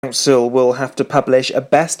Council will have to publish a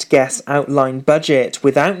best guess outline budget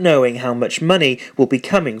without knowing how much money will be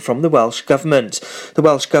coming from the Welsh Government. The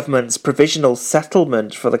Welsh Government's provisional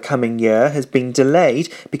settlement for the coming year has been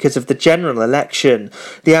delayed because of the general election.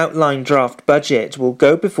 The outline draft budget will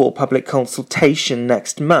go before public consultation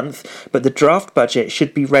next month, but the draft budget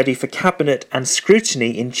should be ready for Cabinet and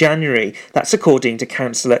scrutiny in January. That's according to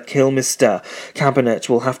Councillor Kilmister. Cabinet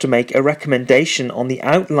will have to make a recommendation on the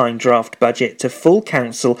outline draft budget to full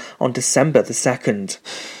council on December the 2nd.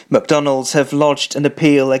 McDonald's have lodged an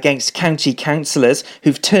appeal against county councillors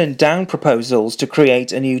who've turned down proposals to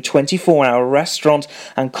create a new 24-hour restaurant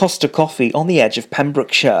and Costa Coffee on the edge of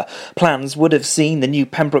Pembrokeshire. Plans would have seen the new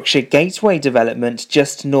Pembrokeshire Gateway development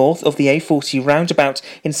just north of the A40 roundabout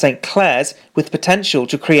in St Clears, with potential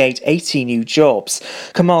to create 80 new jobs.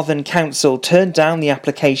 Carmarthen Council turned down the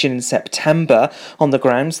application in September on the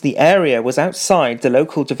grounds the area was outside the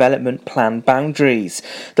local development plan boundaries.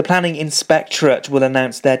 The Planning Inspectorate will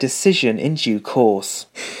announce their decision in due course.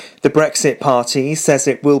 The Brexit Party says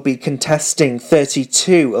it will be contesting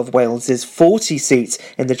 32 of Wales's 40 seats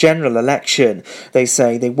in the general election. They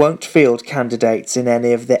say they won't field candidates in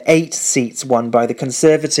any of the 8 seats won by the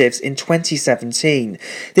Conservatives in 2017.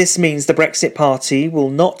 This means the Brexit Party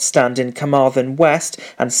will not stand in Carmarthen West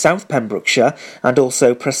and South Pembrokeshire and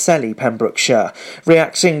also Preseli, Pembrokeshire.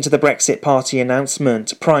 Reacting to the Brexit Party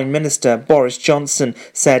announcement, Prime Minister Boris Johnson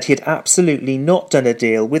said he'd absolutely not done a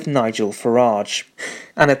deal with Nigel Farage.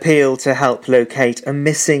 An appeal to help locate a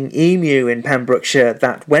missing emu in Pembrokeshire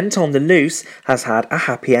that went on the loose has had a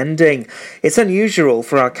happy ending. It's unusual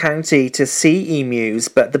for our county to see emus,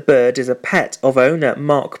 but the bird is a pet of owner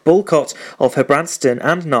Mark Bulcott of Hebradston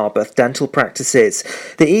and Narberth dental practices.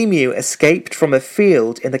 The emu escaped from a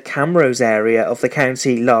field in the Camrose area of the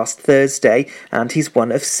county last Thursday, and he's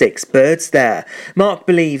one of 6 birds there. Mark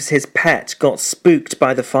believes his pet got spooked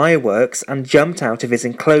by the fireworks and jumped out of his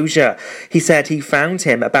enclosure. He said he found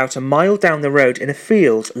him about a mile down the road in a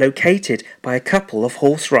field located by a couple of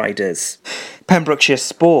horse riders. Pembrokeshire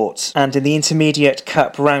Sport, and in the Intermediate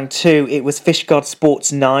Cup Round 2 it was Fishguard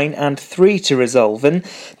Sports 9 and 3 to Resolven.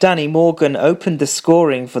 Danny Morgan opened the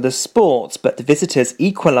scoring for the Sports, but the visitors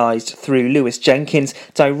equalised through Lewis Jenkins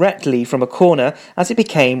directly from a corner as it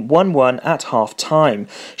became 1-1 at half-time.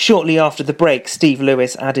 Shortly after the break, Steve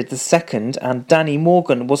Lewis added the second and Danny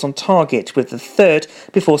Morgan was on target with the third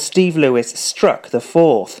before Steve Lewis struck the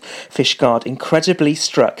fourth. Fishguard incredibly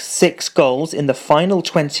struck 6 goals in the final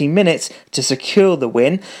 20 minutes to secure the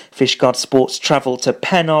win. Fishguard Sports travel to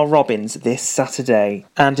Pennar Robins this Saturday.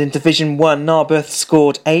 And in Division 1, Narberth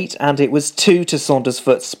scored 8 and it was 2 to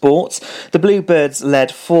Saundersfoot Sports. The Bluebirds led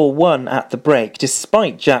 4-1 at the break,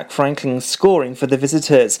 despite Jack Franklin scoring for the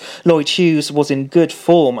visitors. Lloyd Hughes was in good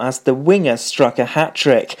form as the winger struck a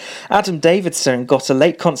hat-trick. Adam Davidson got a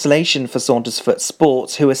late consolation for Saundersfoot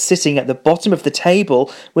Sports, who are sitting at the bottom of the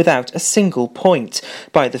table without a single point.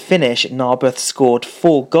 By the finish, Narberth scored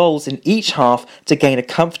 4 goals in each half to gain a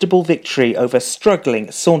comfortable victory over struggling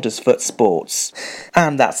Saundersfoot Sports.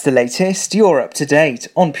 And that's the latest. You're up to date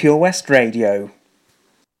on Pure West Radio.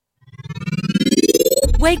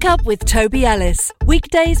 Wake up with Toby Ellis.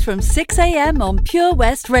 Weekdays from 6am on Pure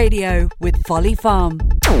West Radio with Folly Farm.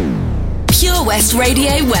 Pure West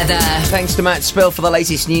Radio weather. Thanks to Matt Spill for the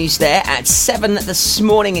latest news there at 7 this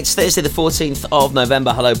morning. It's Thursday the 14th of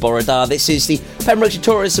November. Hello, Borodar. This is the Pembrokeshire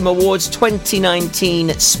Tourism Awards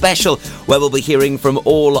 2019 special, where we'll be hearing from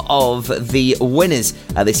all of the winners.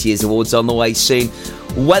 This year's awards on the way soon.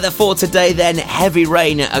 Weather for today then, heavy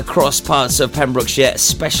rain across parts of Pembrokeshire,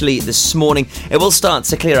 especially this morning. It will start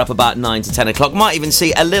to clear up about 9 to 10 o'clock. Might even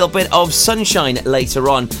see a little bit of sunshine later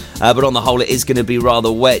on, but on the whole it is going to be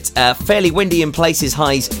rather wet. Fairly windy in places,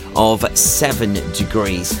 highs of 7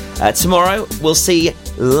 degrees. Tomorrow we'll see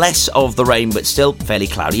less of the rain, but still fairly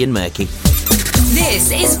cloudy and murky.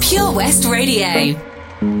 This is Pure West Radio.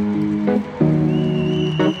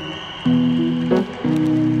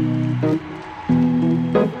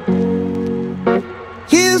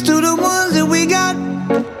 Here's to the ones that we got.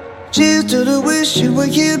 Cheers to the wish you were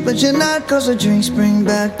here but you're not. Cause the drinks bring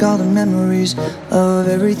back all the memories of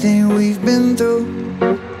everything we've been through.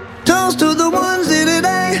 Toast to the ones here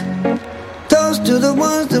today. Toast to the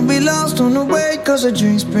ones that we lost on the way. Cause the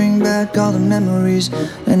drinks bring back all the memories.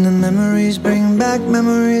 And the memories bring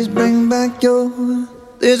back your.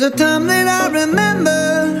 There's a time that I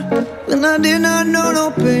remember when I did not know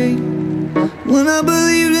no pain, when I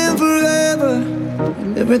believed in forever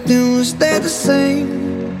and everything would stay the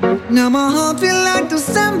same. Now my heart feel like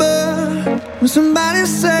December when somebody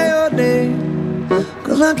say your name.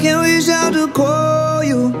 Cause I can't reach out to call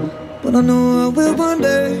you, but I know I will one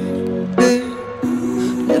day. Yeah.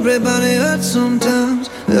 Everybody hurts sometimes,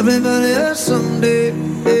 everybody hurts someday.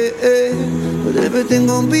 But everything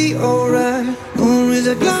gon' be alright. Gonna raise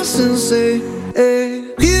a glass and say,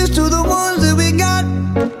 here's to the ones that we got.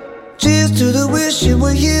 Cheers to the wish you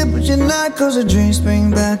were here but you're not. Cause the drinks bring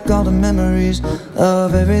back all the memories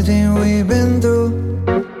of everything we've been through.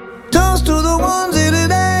 Toast to the ones here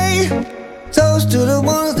today. Toast to the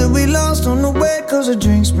ones that we lost on the way. Cause the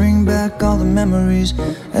drinks bring back all the memories.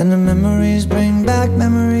 And the memories bring back your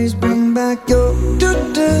memories bring back your.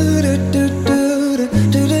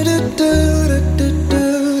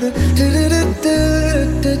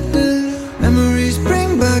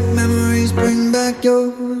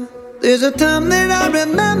 There's a time that I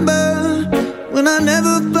remember when I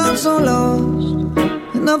never felt so lost,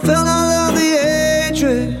 and I felt all of the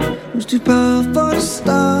hatred was too powerful to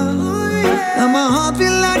stop. Now my heart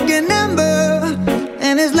feel like an ember,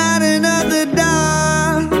 and it's lighting up the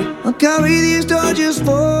dark. I'll carry these torches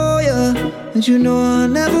for you, and you know I'll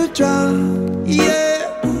never drop.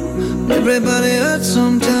 Yeah, everybody hurts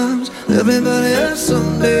sometimes, everybody hurts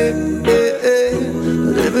someday.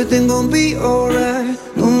 But everything gon' be alright.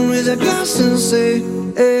 Gonna raise a glass and say,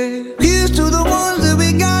 here's to the ones that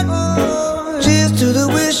we got. Cheers to the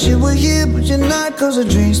wish you were here but you're not. Cause the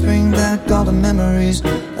drinks bring back all the memories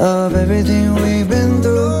of everything we've been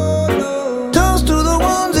through. Toast to the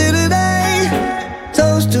ones here today.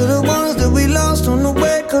 Toast to the ones that we lost on the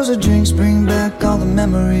way. Cause the drinks bring back all the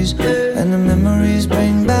memories. And the memories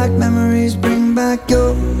bring back your. Memories bring back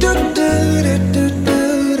your.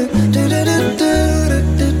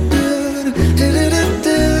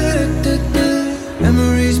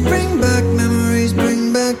 Memories bring back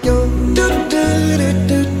your.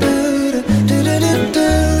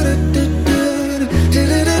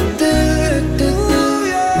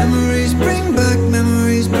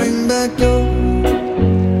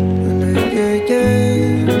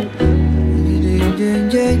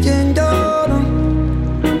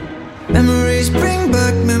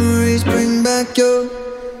 Memories bring back your.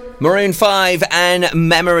 Maroon 5 and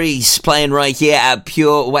Memories playing right here at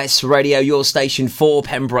Pure West Radio, your station for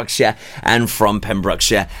Pembrokeshire and from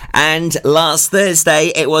Pembrokeshire. And last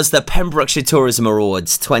Thursday, it was the Pembrokeshire Tourism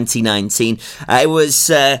Awards 2019. It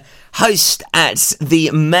was host at the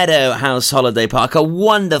Meadow House Holiday Park, a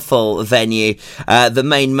wonderful venue. The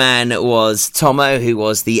main man was Tomo, who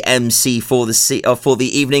was the MC for the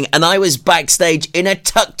evening, and I was backstage in a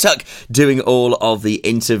tuk-tuk doing all of the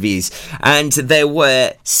interviews. And there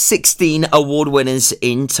were 16 award winners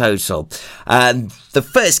in total. The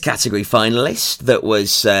first category finalist that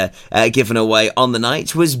was given away on the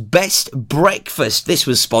night was Best Breakfast. This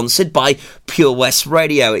was sponsored by Pure West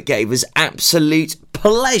Radio. It gave us absolute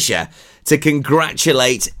pleasure to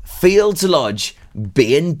congratulate Fields Lodge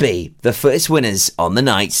B&B, the first winners on the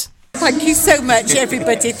night. Thank you so much,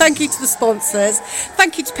 everybody. Thank you to the sponsors.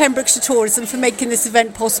 Thank you to Pembrokeshire Tourism for making this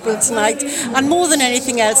event possible tonight. And more than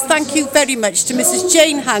anything else, thank you very much to Mrs.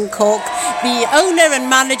 Jane Hancock, the owner and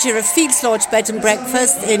manager of Fields Lodge Bed and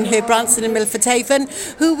Breakfast in Herbranson and Milford Haven,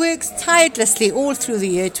 who works tirelessly all through the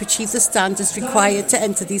year to achieve the standards required to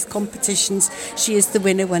enter these competitions. She is the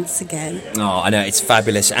winner once again. Oh, I know, it's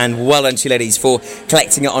fabulous. And well done to you ladies for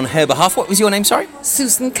collecting it on her behalf. What was your name, sorry?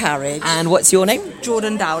 Susan Carriage. And what's your name?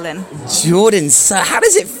 Jordan Dowling. Jordan, so how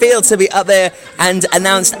does it feel to be up there and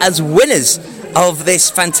announced as winners of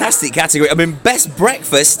this fantastic category? I mean, Best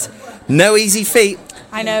Breakfast, no easy feat.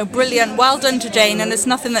 I know, brilliant. Well done to Jane, and it's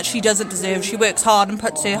nothing that she doesn't deserve. She works hard and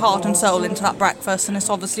puts her heart and soul into that breakfast, and it's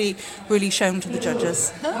obviously really shown to the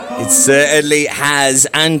judges. It certainly has,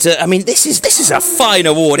 and I mean, this is a fine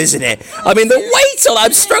award, isn't it? I mean, the weight on,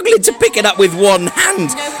 I'm struggling to pick it up with one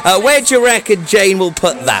hand. Where do you reckon Jane will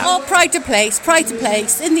put that? Oh, pride to place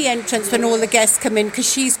in the entrance when all the guests come in,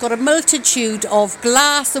 because she's got a multitude of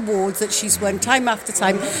glass awards that she's won time after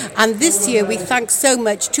time, and this year we thank so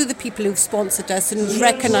much to the people who've sponsored us and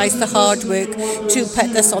recognise the hard work to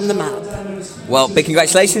put this on the map. Well, big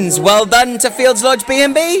congratulations. Well done to Fields Lodge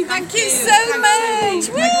B&B. Thank you so much.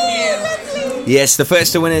 Thank you. Yes, the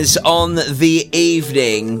first two winners on the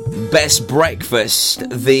evening. Best Breakfast.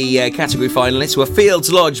 The category finalists were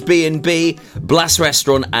Fields Lodge B&B, Blass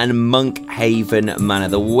Restaurant and Monkhaven Manor.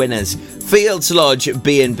 The winners, Fields Lodge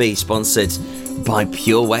B&B, sponsored by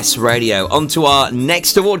Pure West Radio. On to our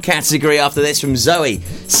next award category after this from Zoe,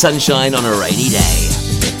 Sunshine on a Rainy Day.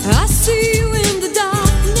 I see you in the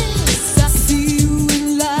darkness, I see you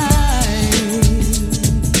in light.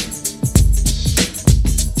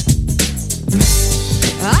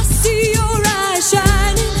 I see your eyes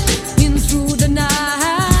shining in through the night.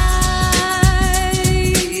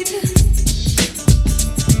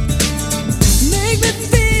 Make me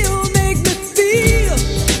feel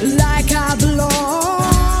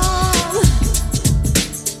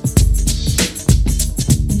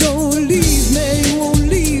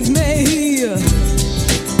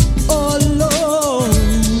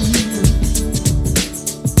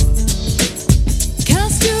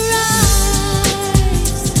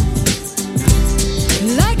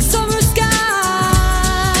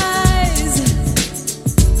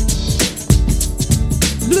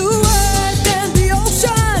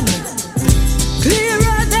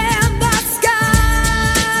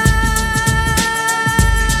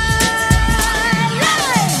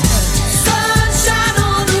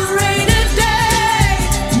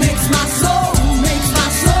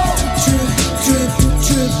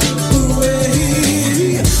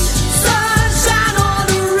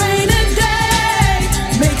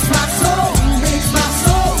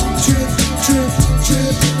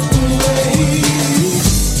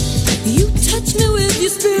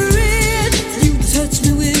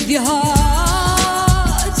your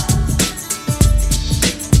heart.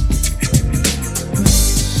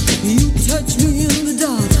 You touch me in the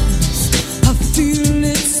darkness, I feel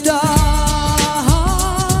it start.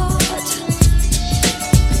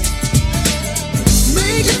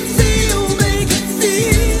 Make it feel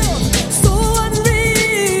so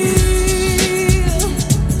unreal,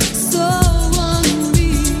 so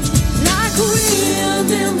unreal. Like a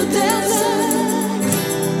wind in the desert,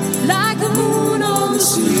 like a moon on the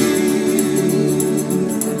sea.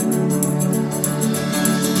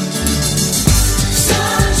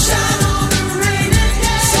 Sunshine on a rainy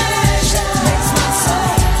day makes my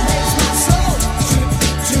soul drip,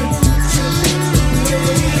 drip,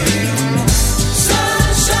 drip away.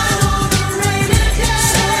 Sunshine on a rainy day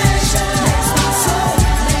makes my soul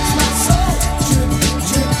drip,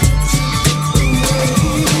 drip, drip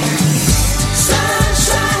away.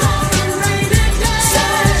 Sunshine on a rainy day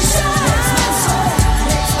makes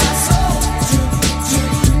my soul drip,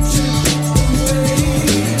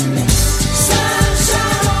 drip, drip away.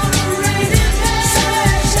 Sunshine on a rainy day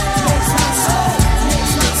makes my soul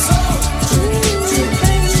drip,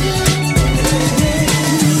 drip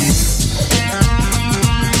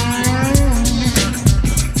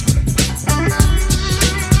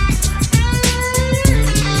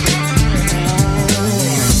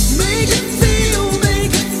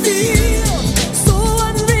Make it feel so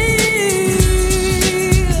unreal,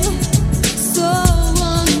 so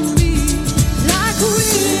unreal. Like a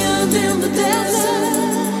wind in the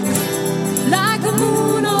desert, like a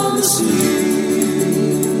moon on the sea.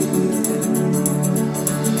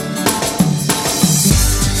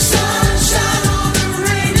 Sunshine on a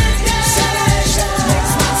rainy day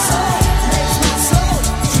makes my soul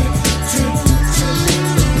drip, drip, drip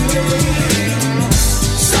away.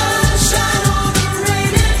 Sunshine on a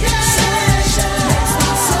rainy day makes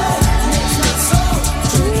my soul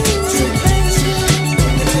drip, drip.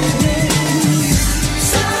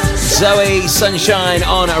 Zoe, sunshine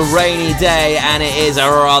on a rainy day, and it is a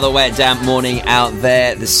rather wet, damp morning out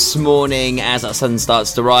there this morning as our sun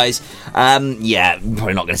starts to rise. Yeah,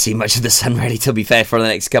 probably not going to see much of the sun really, to be fair, for the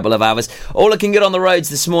next couple of hours. All looking good on the roads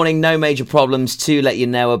this morning, no major problems to let you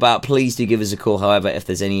know about. Please do give us a call, however, if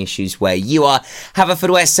there's any issues where you are.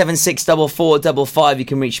 Haverfordwest 764455. You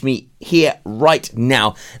can reach me here right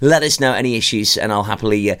now. Let us know any issues, and I'll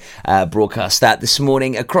happily broadcast that this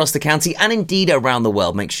morning across the county and indeed around the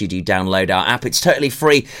world. Make sure you do download our app. It's totally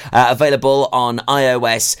free, available on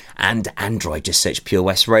iOS and Android. Just search Pure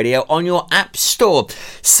West Radio on your app store.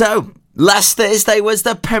 So, last Thursday was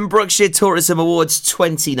the Pembrokeshire Tourism Awards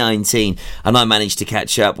 2019, and I managed to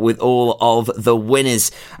catch up with all of the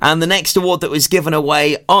winners. And the next award that was given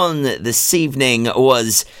away on this evening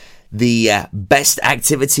was the Best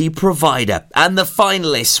Activity Provider. And the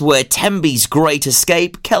finalists were Tembs Great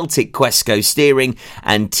Escape, Celtic Quesco Steering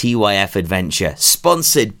and TYF Adventure,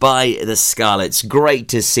 sponsored by the Scarlets. Great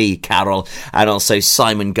to see Carol and also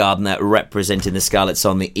Simon Gardner representing the Scarlets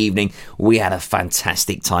on the evening. We had a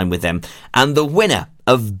fantastic time with them. And the winner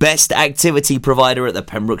of Best Activity Provider at the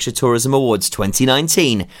Pembrokeshire Tourism Awards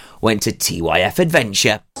 2019 went to TYF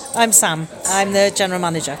Adventure. I'm Sam. I'm the General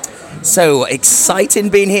Manager. So exciting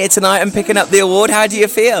being here tonight and picking up the award. How do you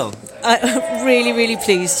feel? Really, really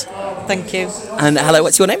pleased. Thank you. And hello,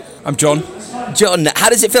 what's your name? I'm John. John, how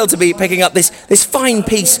does it feel to be picking up this fine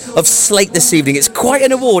piece of slate this evening? It's quite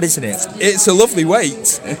an award, isn't it? It's a lovely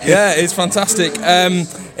weight. Yeah, it's fantastic.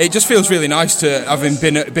 It just feels really nice to, having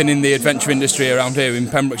been in the adventure industry around here in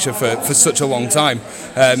Pembrokeshire for such a long time,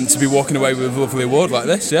 to be walking away with a lovely award like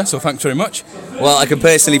this. Yeah, so thanks very much. Well, I can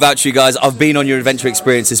personally vouch for you guys. I've been on your adventure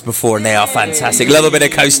experiences before and they are fantastic. Love a bit of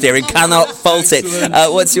co-steering, cannot fault it.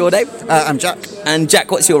 What's your name? I'm Jack. And Jack,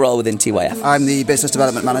 what's your role within TYF? I'm the Business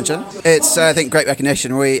Development Manager. It's, I think, great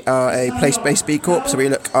recognition. We are a place-based B Corp, so we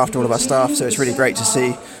look after all of our staff, so it's really great to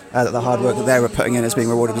see that the hard work that they were putting in is being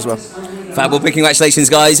rewarded as well. Fab, well, big congratulations,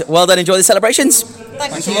 guys. Well done, enjoy the celebrations.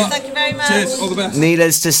 Thank you very much. Cheers, all the best.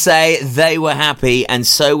 Needless to say, they were happy, and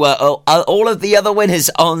so were all of the other winners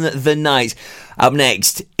on the night. Up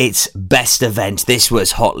next, it's Best Event. This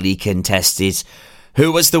was hotly contested.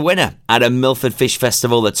 Who was the winner at a Milford Fish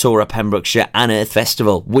Festival, the Tora Pembrokeshire and Earth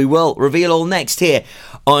Festival? We will reveal all next here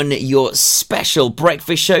on your special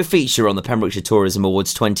breakfast show feature on the Pembrokeshire Tourism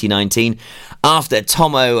Awards 2019. After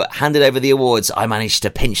Tomo handed over the awards, I managed to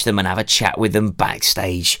pinch them and have a chat with them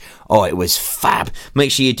backstage. Oh, it was fab.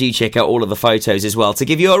 Make sure you do check out all of the photos as well to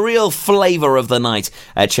give you a real flavour of the night.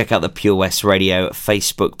 Check out the Pure West Radio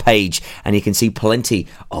Facebook page and you can see plenty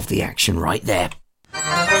of the action right there.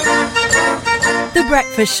 The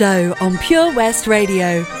Breakfast Show on Pure West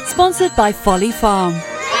Radio, sponsored by Folly Farm.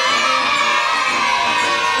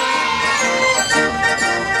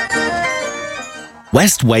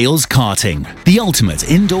 West Wales Karting, the ultimate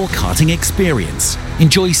indoor karting experience.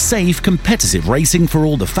 Enjoy safe, competitive racing for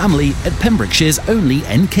all the family at Pembrokeshire's only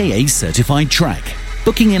NKA certified track.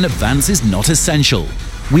 Booking in advance is not essential.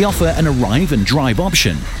 We offer an arrive and drive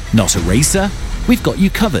option. Not a racer? We've got you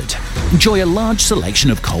covered. Enjoy a large selection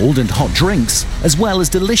of cold and hot drinks, as well as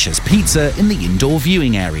delicious pizza in the indoor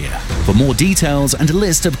viewing area. For more details and a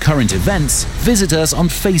list of current events, visit us on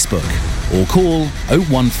Facebook or call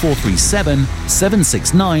 01437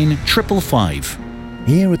 769 555.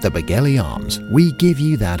 Here at the Begelly Arms, we give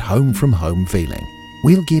you that home-from-home feeling.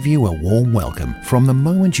 We'll give you a warm welcome from the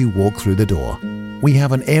moment you walk through the door. We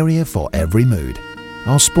have an area for every mood.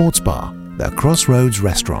 Our sports bar, the Crossroads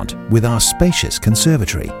restaurant with our spacious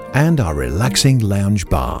conservatory, and our relaxing lounge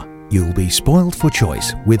bar. You'll be spoiled for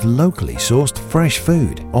choice with locally sourced fresh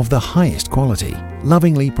food of the highest quality,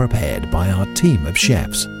 lovingly prepared by our team of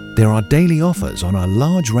chefs. There are daily offers on a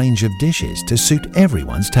large range of dishes to suit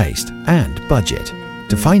everyone's taste and budget.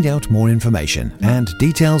 To find out more information and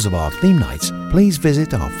details of our theme nights, please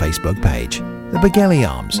visit our Facebook page, the Begelly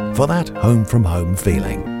Arms, for that home-from-home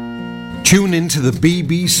feeling. Tune in to the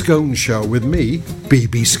BB Scone Show with me,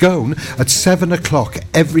 BB Scone, at 7 o'clock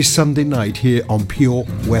every Sunday night here on Pure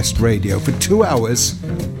West Radio for 2 hours.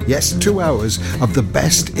 Yes, 2 hours of the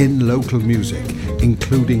best in local music,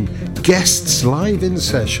 including guests live in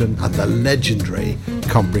session and the legendary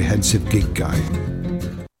Comprehensive Gig Guide.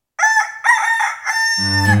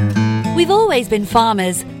 We've always been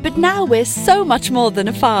farmers, but now we're so much more than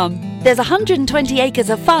a farm. There's 120 acres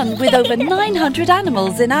of fun with over 900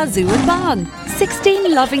 animals in our zoo and barn,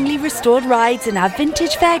 16 lovingly restored rides in our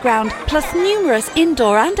vintage fairground, plus numerous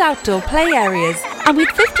indoor and outdoor play areas. And with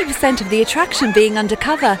 50% of the attraction being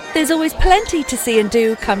undercover, there's always plenty to see and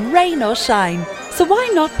do come rain or shine. So why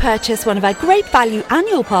not purchase one of our great value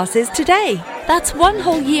annual passes today? That's one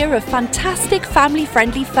whole year of fantastic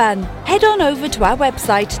family-friendly fun. Head on over to our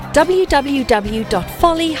website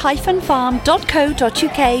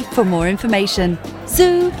www.folly-farm.co.uk for more information.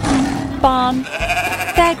 Zoo, barn,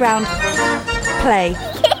 fairground, play.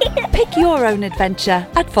 Pick your own adventure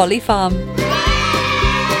at Folly Farm.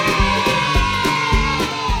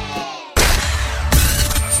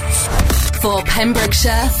 For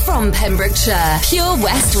Pembrokeshire, from Pembrokeshire, Pure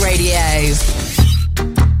West Radio.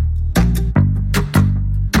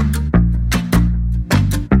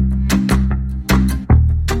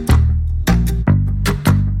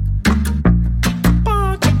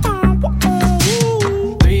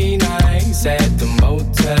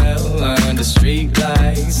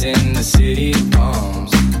 In the city of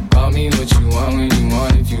palms. Call me what you want when you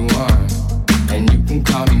want if you want. And you can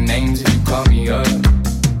call me names if you call me up.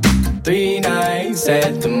 3 nights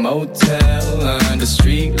at the motel under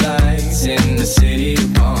street lights in the city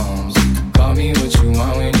of palms. Call me what you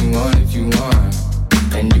want when you want if you want.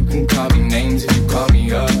 And you can call me names if you call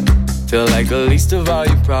me up. Feel like the least of all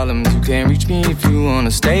your problems. You can't reach me if you wanna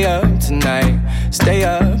stay up tonight. Stay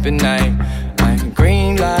up at night.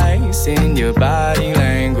 Green lights in your body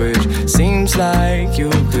language. Seems like you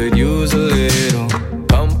could use a little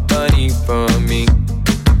company from me.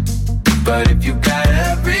 But if you got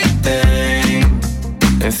everything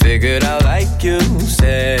and figured out like you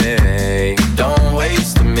say, don't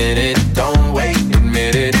waste a minute, don't wait,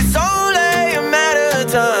 admit it. It's only a matter of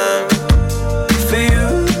time for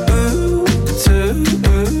you to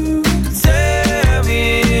tell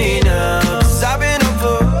me now. 'Cause I've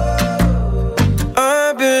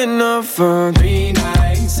been up for 3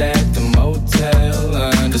 nights at the motel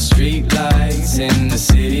under street lights in the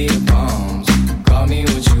city of palms. Call me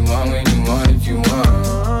what you want when you want if you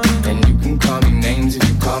want. And you can call me names if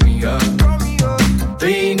you call me up.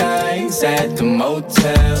 3 nights at the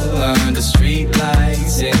motel under street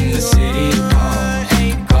lights in the city of palms.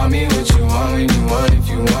 Call me what you want when you want if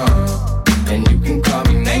you want. And you can call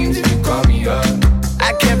me names if you call me up.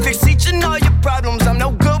 I can't fix each and all your problems. I'm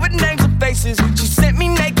no good with names or faces. She sent me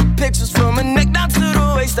naked pictures from her neck down to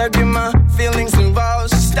the waist. I get my feelings involved.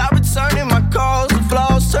 She stopped returning my calls. The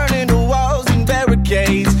flaws turning to walls and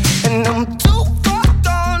barricades. And I'm too far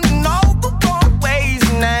gone in all the wrong ways.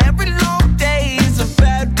 And now every long day is a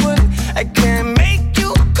bad one. I can't make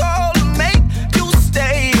you call or make you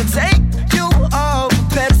stay or take you off a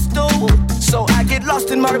pedestal. So I get lost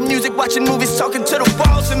in modern music, watching movies, talking to the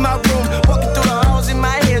walls in my room, walking through the halls in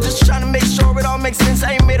my head, just trying to make sure it all makes sense.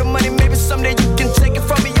 I ain't made of money, maybe someday you can take it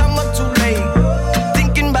from me. I'm up too late,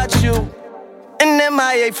 thinking about you, and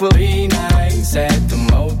MIA for 3 nights at the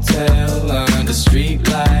motel under street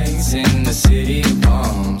lights in the city of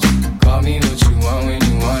palms. Call me what you want when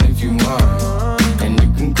you want if you want. And you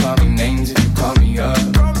can call me names if you call me up.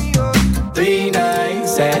 3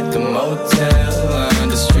 nights at the motel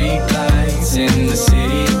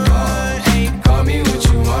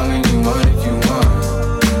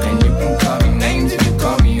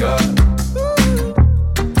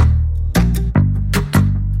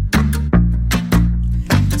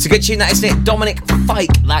good tune, that, isn't it? Dominic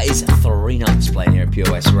Fike. That is 3 nights playing here at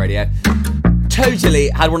Pure West Radio. Totally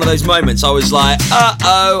had one of those moments. I was like,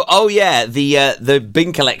 oh yeah, the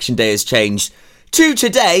bin collection day has changed to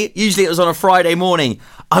today. Usually it was on a Friday morning.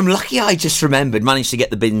 I'm lucky I just managed to get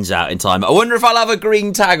the bins out in time. I wonder if I'll have a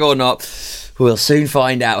green tag or not. We'll soon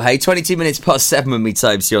find out. Hey, 22 minutes past 7 with me,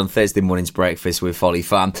 Tobes, here on Thursday morning's breakfast with Folly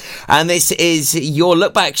Farm. And this is your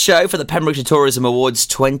look back show for the Pembrokeshire Tourism Awards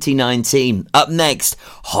 2019. Up next,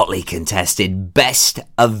 hotly contested Best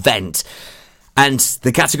Event. And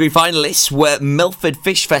the category finalists were Milford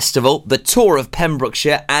Fish Festival, the Tour of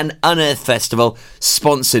Pembrokeshire and Unearth Festival,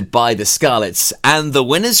 sponsored by the Scarlets. And the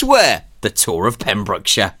winners were the Tour of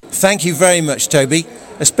Pembrokeshire. Thank you very much, Toby,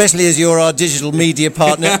 especially as you're our digital media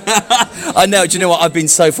partner. I know, do you know what? I've been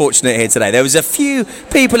so fortunate here today. There was a few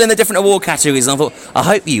people in the different award categories and I thought, I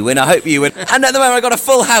hope you win. And at the moment I got a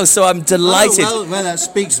full house, so I'm delighted. Oh, well, that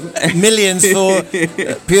speaks millions for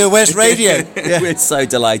Pure West Radio. Yeah. We're so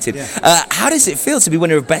delighted. Yeah. How does it feel to be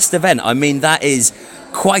winner of Best Event? I mean, that is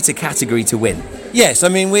quite a category to win. Yes, I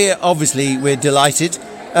mean, we're delighted.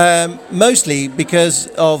 Mostly because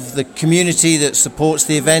of the community that supports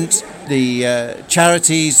the event, the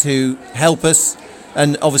charities who help us,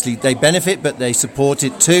 and obviously they benefit, but they support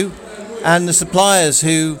it too, and the suppliers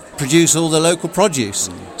who produce all the local produce.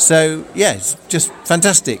 So, yeah, it's just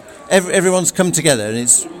fantastic. Everyone's come together, and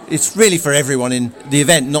it's really for everyone in the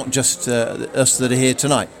event, not just us that are here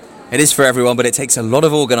tonight. It is for everyone, but it takes a lot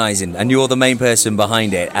of organising, and you're the main person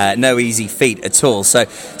behind it. No easy feat at all. So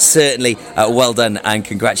certainly well done, and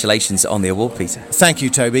congratulations on the award, Peter. Thank you,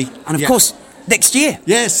 Toby. And of course, next year,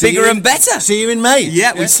 yes, bigger and better. See you in May.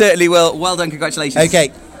 Yeah, we certainly will. Well done, congratulations.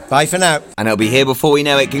 Okay, bye for now. And it'll be here before we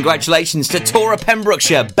know it. Congratulations to Tour of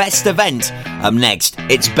Pembrokeshire, Best Event. Up next,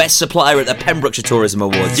 it's Best Supplier at the Pembrokeshire Tourism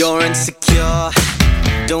Awards. You're insecure,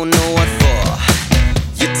 don't know what for.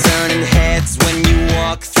 You're turning heads when you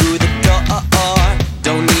walk through the door.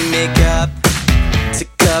 Don't need makeup to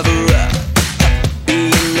cover up.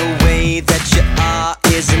 Being the way that you are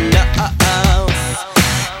is enough.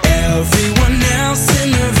 Everyone else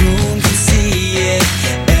in the room can see it.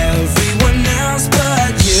 Everyone else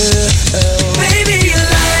but you. Baby, you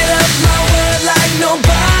light up my world like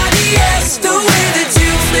nobody else. The way that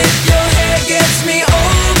you flip your hair gets me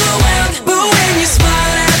overwhelmed. But when you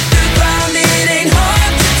smile at the ground, it ain't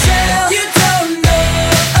hard to tell. You don't know,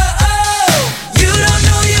 you don't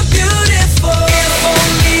know you're beautiful. If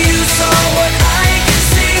only you saw what I can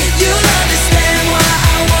see, you'll understand why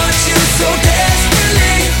I want you so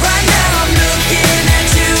desperately. Right now I'm looking at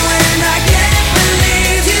you and I can't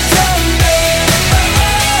believe you don't know,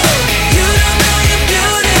 you don't know you're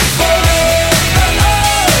beautiful.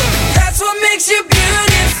 That's what makes you beautiful.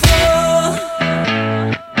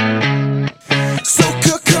 So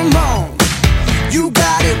come on, you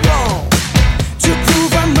got it wrong. To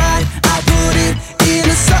prove I'm right, I'll put it in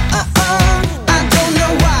a song. I don't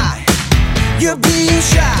know why you're being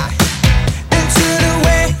shy and turn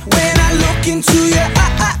away when I look into your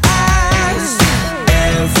eyes.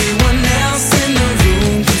 Everyone else in the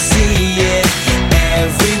room can see it.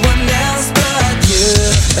 Everyone else but you.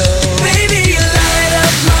 Baby, you light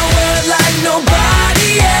up my world like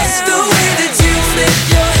nobody else. The way that you flip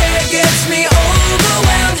your hair gets me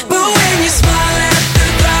overwhelmed. But when you smile at the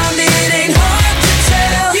ground, it ain't hard to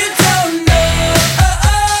tell. You don't know,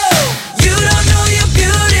 you don't know you're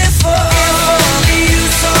beautiful. If only you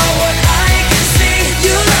saw what I can see,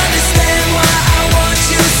 you'll understand why I want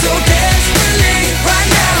you so desperately. Right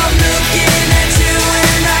now I'm looking at you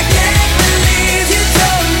and I can't believe you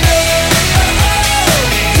don't know,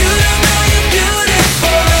 you don't know you're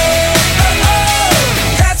beautiful.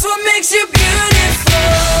 That's what makes you beautiful.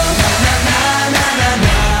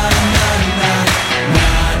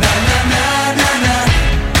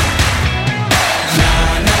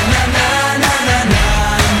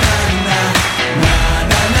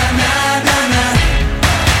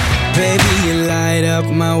 Baby, you light up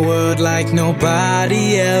my world like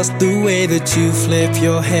nobody else. The way that you flip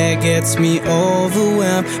your hair gets me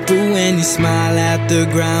overwhelmed. But when you smile at the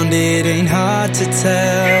ground, it ain't hard to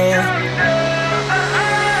tell.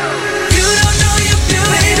 You don't know you're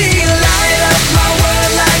beautiful. Baby, you light up my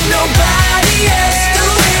world like nobody else. The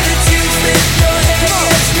way that you flip your hair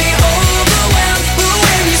gets me overwhelmed. But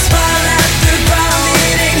when you smile at the ground,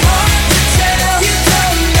 it ain't hard to tell. You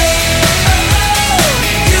don't know,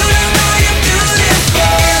 you don't know you're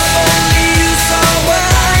beautiful. If only you saw what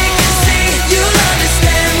I can see, you'll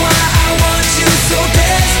understand why I want you so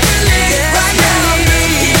desperately. Right now I'm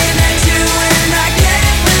looking at you and I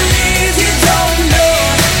can't believe you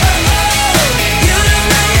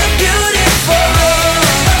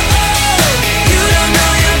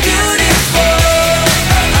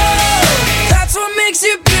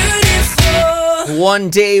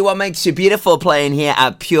 1D, What Makes You Beautiful, playing here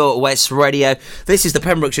at Pure West Radio. This is the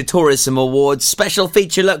Pembrokeshire Tourism Awards special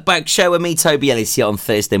feature look back show with me, Toby Ellis, here on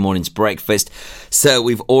Thursday morning's breakfast. So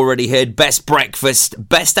we've already heard Best Breakfast,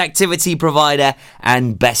 Best Activity Provider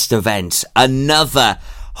and Best Event. Another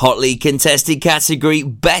hotly contested category,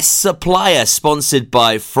 Best Supplier, sponsored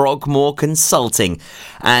by Frogmore Consulting.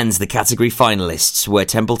 And the category finalists were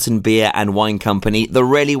Templeton Beer and Wine Company, The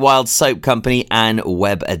Really Wild Soap Company and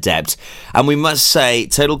Web Adept. And we must say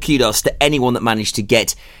total kudos to anyone that managed to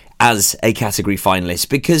get as a category finalist,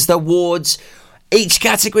 because the awards, each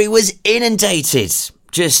category was inundated.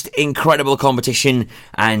 Just incredible competition,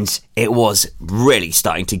 and it was really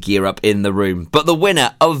starting to gear up in the room. But the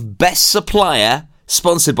winner of Best Supplier,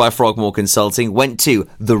 sponsored by Frogmore Consulting, went to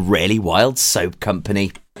The Really Wild Soap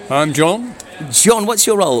Company. I'm John. John, what's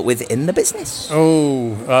your role within the business?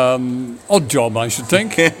 Odd job, I should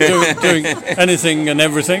think. doing anything and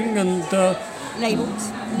everything, and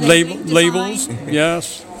Labels. labels.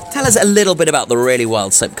 Yes. Tell us a little bit about The Really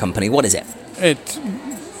Wild Soap Company. What is it? It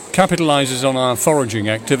capitalises on our foraging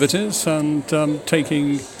activities and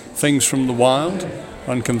taking things from the wild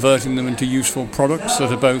and converting them into useful products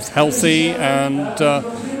that are both healthy and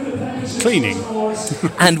cleaning.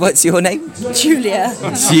 And what's your name? Julia.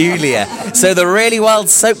 Julia. So The Really Wild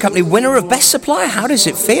Soap Company, winner of Best Supplier. How does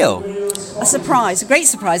it feel? A surprise, a great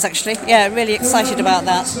surprise actually. Yeah, really excited about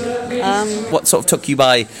that. What sort of took you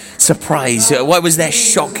by surprise? Why was there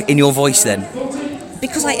shock in your voice then?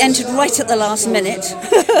 Because I entered right at the last minute,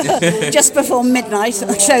 just before midnight,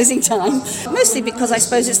 closing time. Mostly because I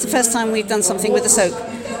suppose it's the first time we've done something with a soap,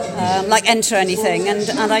 like Enter Anything,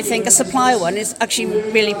 and I think a supplier one is actually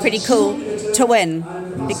really pretty cool to win,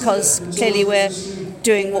 because clearly we're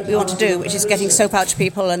doing what we want to do, which is getting soap out to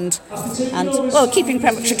people and well, keeping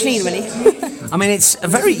Pembrokeshire clean, really. I mean, it's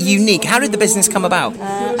very unique. How did the business come about?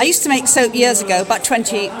 I used to make soap years ago, about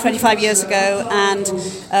 25 years ago, and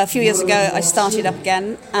a few years ago I started up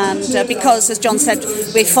again. And because, as John said,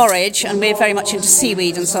 we forage and we're very much into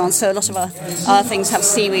seaweed and so on, so a lot of our things have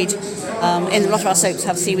seaweed, a lot of our soaps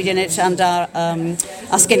have seaweed in it, and our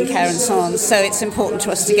skincare and so on. So it's important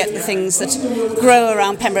to us to get the things that grow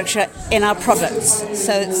around Pembrokeshire in our products.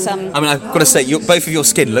 So it's. I mean, I've got to say, both of your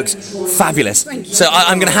skin looks fabulous. So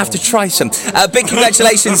I'm going to have to try some. Big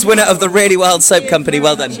congratulations, winner of the Really Wild Soap Company.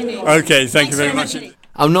 Well done. Okay, thank you very much.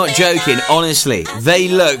 I'm not joking, honestly. They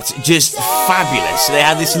looked just fabulous. They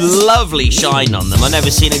had this lovely shine on them. I've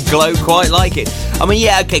never seen a glow quite like it. I mean,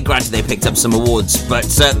 yeah, okay, granted they picked up some awards, but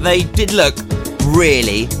they did look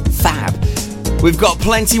really fab. We've got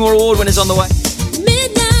plenty more award winners on the way.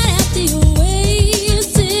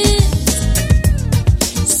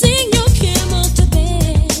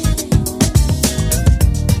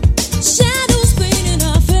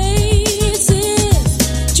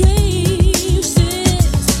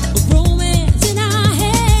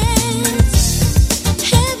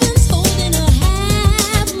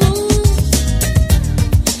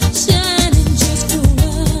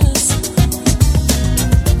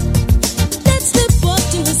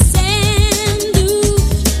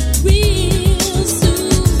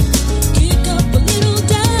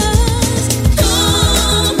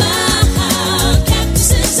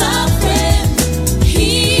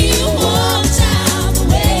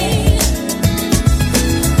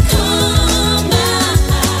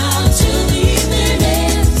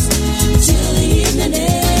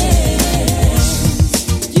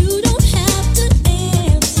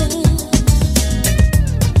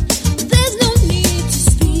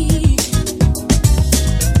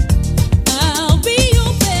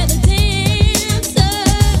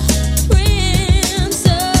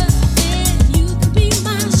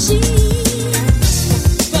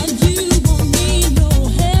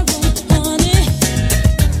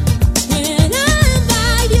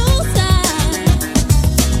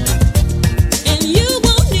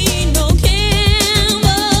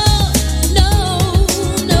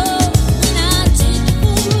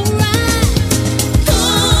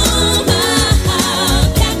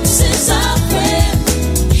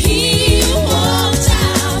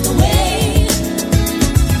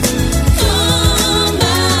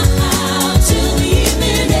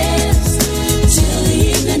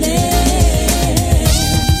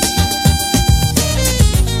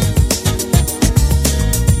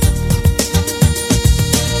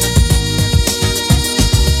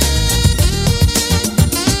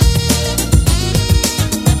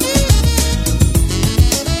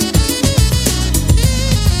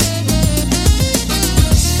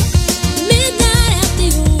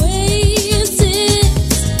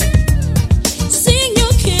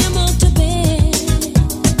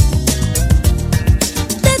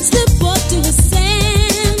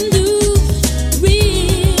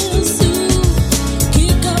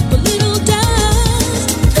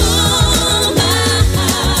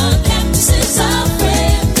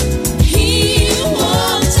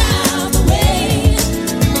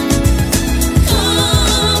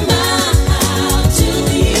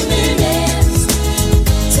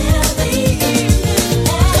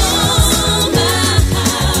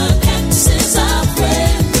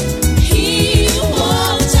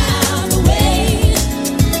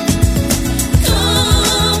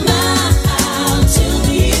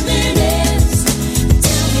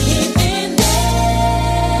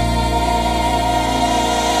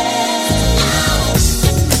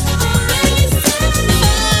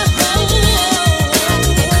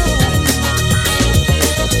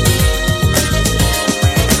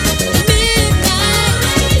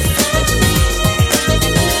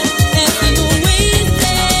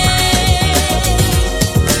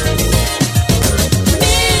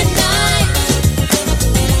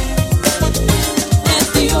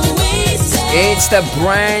 the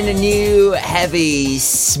brand new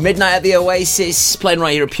Heavies. Midnight at the Oasis, playing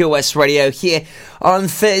right here at Pure West Radio, here on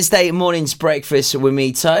Thursday morning's breakfast with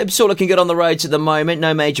me, Tobes. All looking good on the roads at the moment.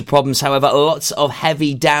 No major problems, however. Lots of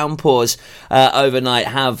heavy downpours overnight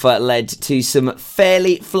have led to some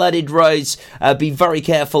fairly flooded roads. Be very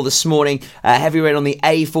careful this morning. Heavy rain on the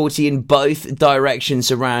A40 in both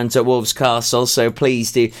directions around Wolves Castle, so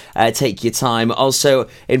please do take your time. Also,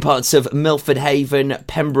 in parts of Milford Haven,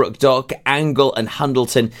 Pembroke Dock, Angle and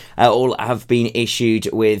Hundleton, all have been issued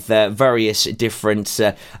with various different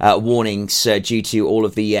warnings due to all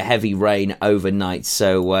of the heavy rain overnight.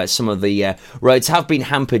 So some of the roads have been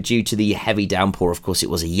hampered due to the heavy downpour. Of course, it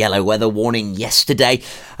was a yellow weather warning yesterday.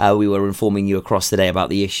 We were informing you across the day about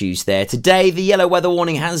the issues there. Today, the yellow weather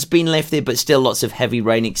warning has been lifted, but still lots of heavy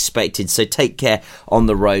rain expected. So take care on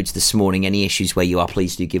the roads this morning. Any issues where you are,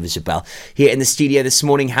 please do give us a bell. Here in the studio this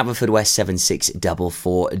morning, Haverfordwest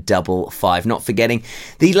 764455. Not forgetting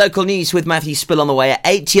the local news with Matthew Spill on the way at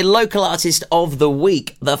 8. Your local artist of the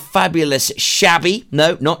week, the fabulous Shabby.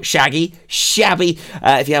 No, not Shaggy. Shabby.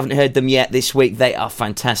 If you haven't heard them yet this week, they are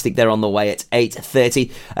fantastic. They're on the way at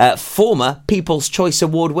 8:30. Former People's Choice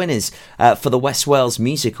Award winners for the West Wales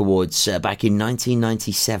Music Awards back in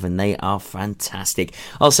 1997. They are fantastic.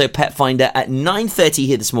 Also, Pet Finder at 9:30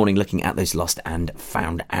 here this morning, looking at those lost and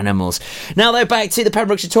found animals. Now, though, back to the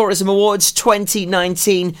Pembrokeshire Tourism Awards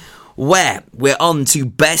 2019, where we're on to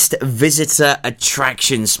Best Visitor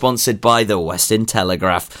Attraction, sponsored by the Western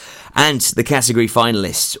Telegraph. And the category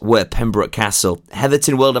finalists were Pembroke Castle,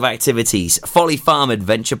 Heatherton World of Activities, Folly Farm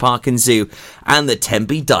Adventure Park and Zoo, and the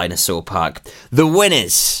Tempe Dinosaur Park. The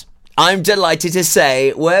winners, I'm delighted to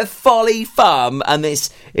say, were Folly Farm, and this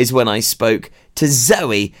is when I spoke to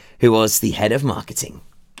Zoe, who was the head of marketing.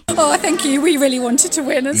 Oh, thank you. We really wanted to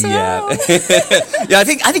win as well. Yeah, I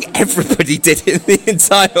think everybody did in the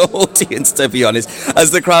entire audience, to be honest,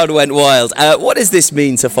 as the crowd went wild. What does this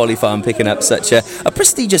mean to Folly Farm picking up such a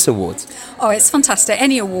prestigious award? Oh, it's fantastic.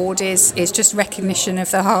 Any award is just recognition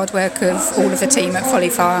of the hard work of all of the team at Folly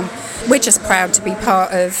Farm. We're just proud to be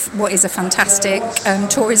part of what is a fantastic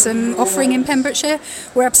tourism offering in Pembrokeshire.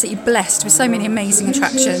 We're absolutely blessed with so many amazing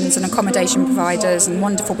attractions and accommodation providers and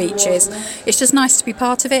wonderful beaches. It's just nice to be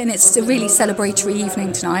part of it, and it's a really celebratory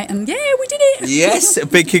evening tonight, and yeah, we did it. Yes,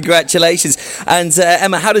 big congratulations. And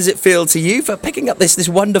Emma, how does it feel to you for picking up this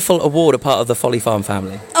wonderful award, a part of the Folly Farm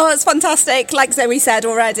family? Oh, it's fantastic. Like Zoe said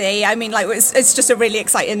already, I mean, it's just a really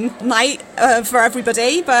exciting night for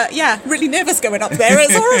everybody, but yeah, really nervous going up there.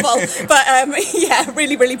 It's horrible. But yeah,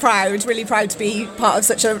 really, really proud to be part of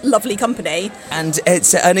such a lovely company. And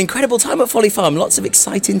it's an incredible time at Folly Farm. Lots of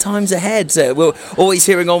exciting times ahead. We're always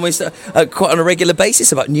hearing almost quite on a regular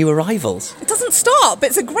basis about new arrivals. It doesn't stop.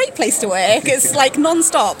 It's a great place to work. It's like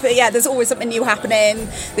non-stop. But yeah, there's always something new happening.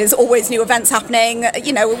 There's always new events happening.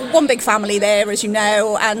 You know, one big family there, as you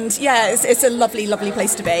know. And yeah, it's a lovely, lovely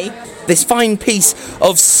place to be. This fine piece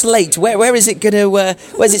of slate, where is it going to,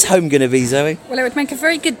 where's its home going to be, Zoe? Well, it would make a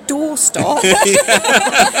very good doorstop.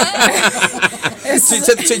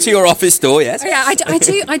 to your office door, yes. Yeah,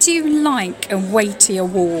 I do like a weighty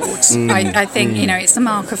award. I think, you know, it's the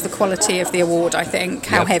mark of the quality of the award, I think,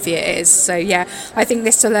 how heavy it is. So yeah, I think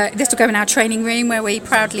this will go in our training room, where we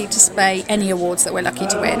proudly display any awards that we're lucky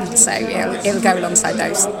to win. So yeah, it'll go alongside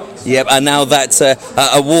those. Yep, and now that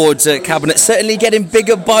awards cabinet certainly getting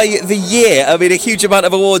bigger by the year. I mean, a huge amount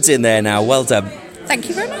of awards in there now. Well done. Thank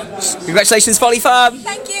you very much. Congratulations, Folly Farm.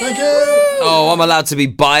 Thank you. Thank you. Oh, I'm allowed to be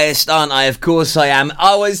biased, aren't I? Of course I am.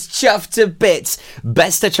 I was chuffed to bits.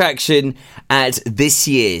 Best attraction at this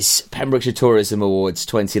year's Pembrokeshire Tourism Awards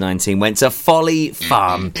 2019 went to Folly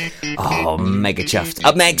Farm. Oh, mega chuffed.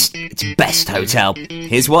 Up next, it's Best Hotel.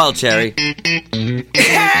 Here's Wild Cherry. Hey,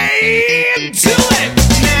 do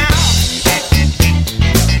it now.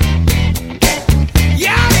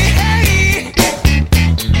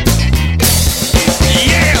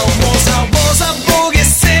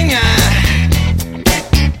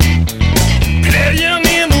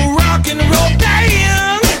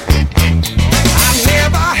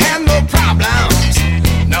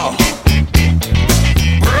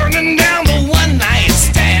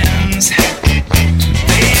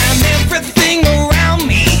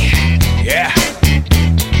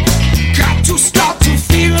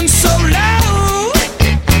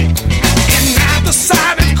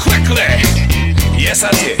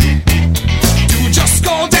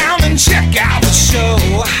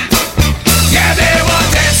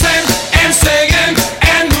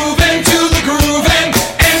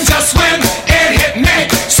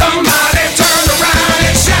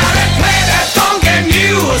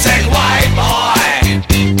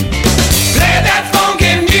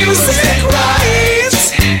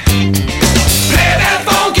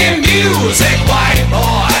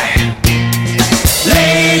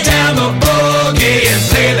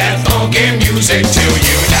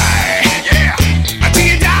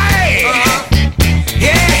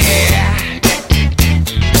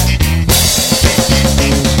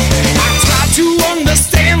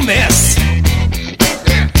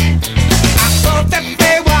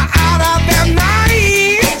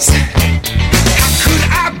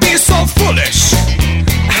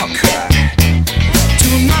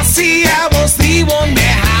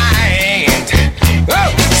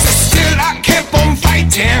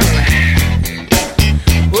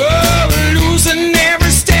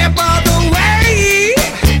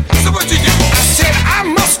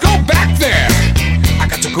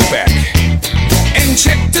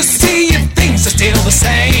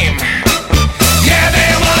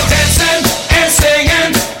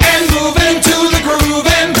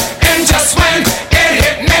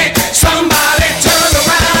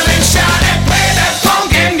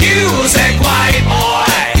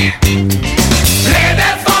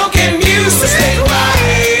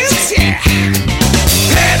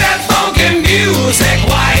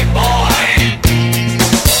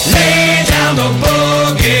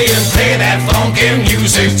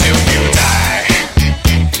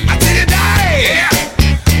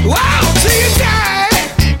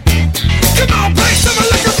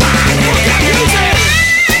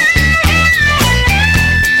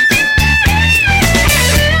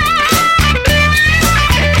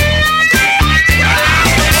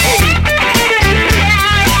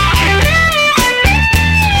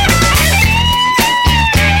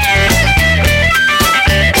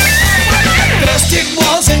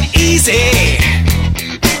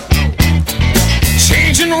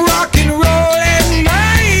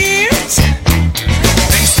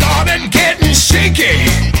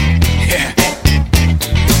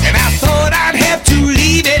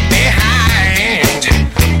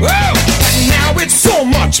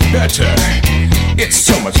 better. It's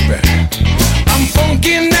so much better. I'm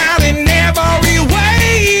funking out in every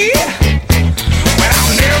way, but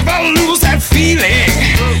I'll never lose that feeling.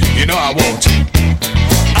 You know I won't.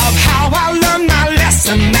 Of how I learned my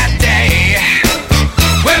lesson that day,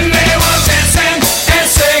 when they were dancing and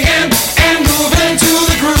singing and moving to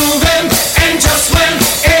the grooving, and just when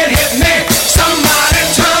it hit me, somebody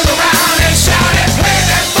turned around and shouted, "Play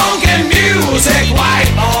that funky music,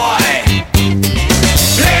 white boy!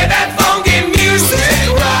 Play that funky music,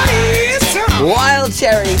 right?" Wild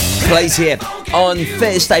Cherry plays here on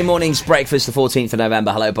Thursday morning's breakfast, the 14th of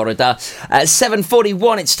November. Hello, Borada. At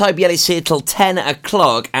 7:41, it's Toby Ellis here till 10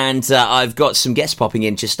 o'clock, and I've got some guests popping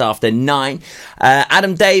in just after 9.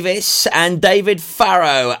 Adam Davis and David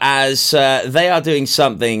Farrow, as they are doing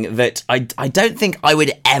something that I don't think I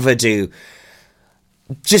would ever do.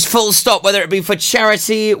 Just full stop, whether it be for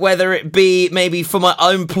charity, whether it be maybe for my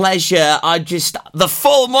own pleasure. The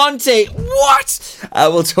full Monty. What?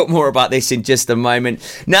 We'll talk more about this in just a moment.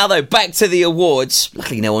 Now, though, back to the awards.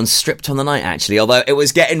 Luckily, no one stripped on the night, actually, although it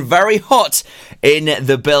was getting very hot in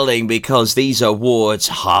the building because these awards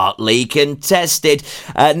hotly contested.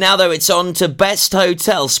 Now, though, it's on to Best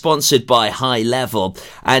Hotel, sponsored by High Level.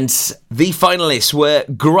 And the finalists were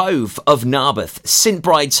Grove of Narberth, St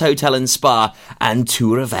Bride's Hotel and Spa, and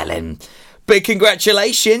Tour of Ellen. Big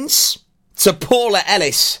congratulations to Paula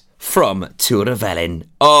Ellis from Tour of Ellen.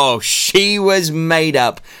 Oh, she was made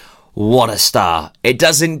up. What a star. It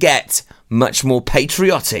doesn't get much more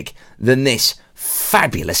patriotic than this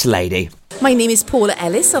fabulous lady. My name is Paula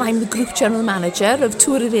Ellis and I'm the Group General Manager of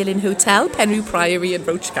Tour of Ellen Hotel, Penrhyn Priory and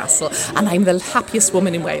Roach Castle, and I'm the happiest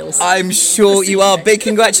woman in Wales. I'm sure you are. Big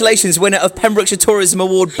congratulations, winner of Pembrokeshire Tourism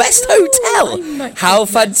Award Best Hotel. How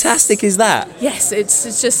fantastic is that? Yes,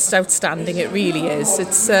 it's just outstanding, it really is.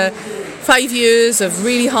 It's 5 years of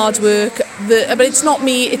really hard work, but it's not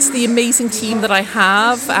me, it's the amazing team that I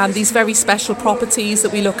have and these very special properties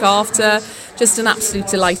that we look after. Just an absolute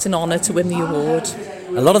delight and honour to win the award.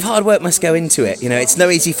 A lot of hard work must go into it. You know, it's no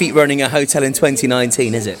easy feat running a hotel in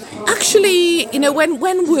 2019, is it? Actually, you know, when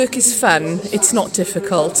work is fun, it's not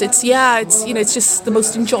difficult. It's just the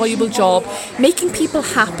most enjoyable job. Making people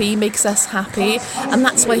happy makes us happy, and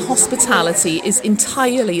that's why hospitality is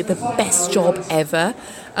entirely the best job ever.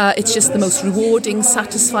 It's just the most rewarding,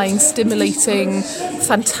 satisfying, stimulating,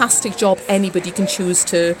 fantastic job anybody can choose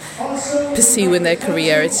to pursue in their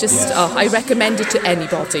career. It's just, I recommend it to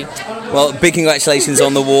anybody. Well, big congratulations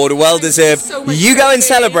on the award. Well deserved. You go and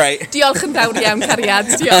celebrate. Diolch yn fawr iawn, cariad.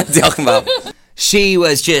 Diolch. Diolch yn fawr. She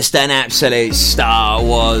was just an absolute star,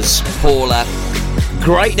 was Paula.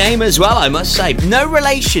 Great name as well, I must say. No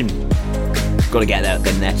relation. Got to get that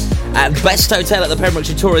in there. Best Hotel at the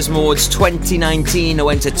Pembrokeshire Tourism Awards 2019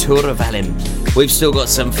 went to Tour of Ellen. We've still got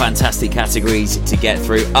some fantastic categories to get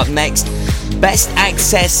through. Up next, Best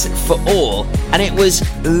Access for All. And it was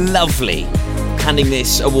lovely handing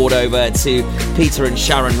this award over to Peter and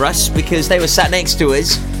Sharon Russ because they were sat next to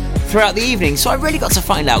us throughout the evening. So I really got to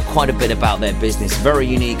find out quite a bit about their business. Very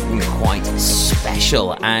unique and quite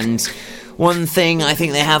special. And one thing I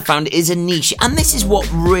think they have found is a niche, and this is what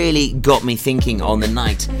really got me thinking on the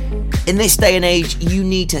night. In this day and age, you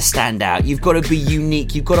need to stand out. You've got to be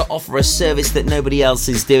unique. You've got to offer a service that nobody else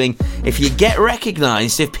is doing. If you get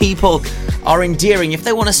recognised, if people are endearing, if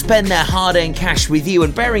they want to spend their hard-earned cash with you,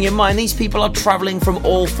 and bearing in mind these people are travelling from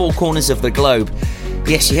all four corners of the globe.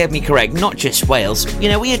 Yes, you heard me correct, not just Wales. You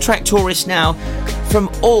know, we attract tourists now from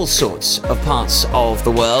all sorts of parts of the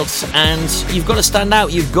world, and you've got to stand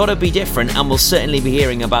out, you've got to be different, and we'll certainly be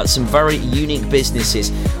hearing about some very unique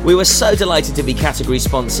businesses. We were so delighted to be category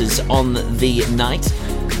sponsors on the night.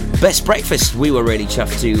 Best breakfast we were really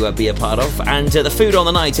chuffed to be a part of, and the food on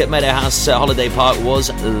the night at Meadow House Holiday Park was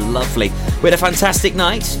lovely. We had a fantastic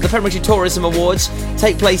night. The Pembrokeshire Tourism Awards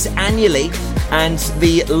take place annually, and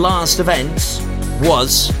the last event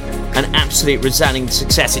was an absolute resounding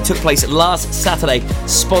success. It took place last Saturday,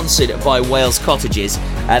 sponsored by Wales Cottages.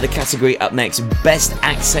 The category up next, Best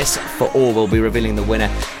Access for All. We'll be revealing the winner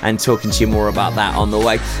and talking to you more about that on the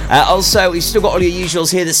way. Also, we've still got all your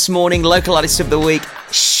usuals here this morning. Local Artist of the Week,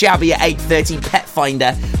 Shabby at 8:30, Pet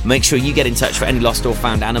Finder. Make sure you get in touch for any lost or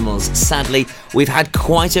found animals. Sadly, we've had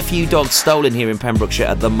quite a few dogs stolen here in Pembrokeshire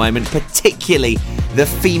at the moment, particularly the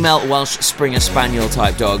female Welsh Springer Spaniel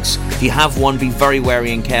type dogs. If you have one, be very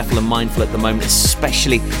wary and careful and mindful at the moment,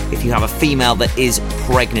 especially if you have a female that is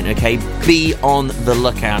pregnant, okay? Be on the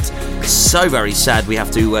lookout. So very sad we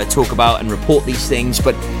have to talk about and report these things,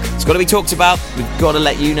 but it's got to be talked about. We've got to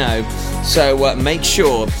let you know. So make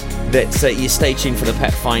sure that you stay tuned for the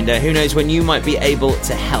Pet Finder. Who knows when you might be able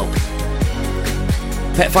to help.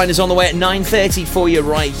 Pet Finder's on the way at 9:30 for you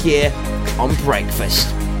right here on Breakfast.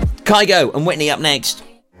 Kygo and Whitney up next.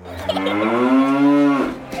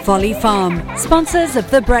 Folly Farm, sponsors of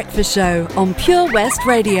The Breakfast Show on Pure West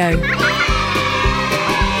Radio.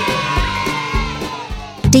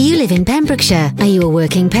 Do you live in Pembrokeshire? Are you a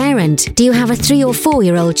working parent? Do you have a 3 or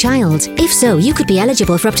 4-year-old child? If so, you could be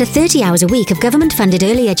eligible for up to 30 hours a week of government-funded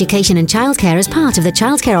early education and childcare as part of the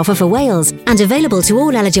childcare offer for Wales, and available to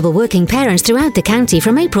all eligible working parents throughout the county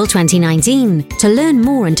from April 2019. To learn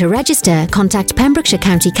more and to register, contact Pembrokeshire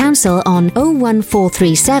County Council on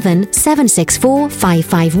 01437 764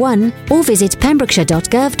 551 or visit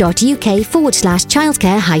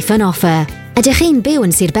pembrokeshire.gov.uk/childcare-offer. Ydych chi'n byw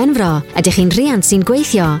yn Sir Benfro? Ydych chi'n riant sy'n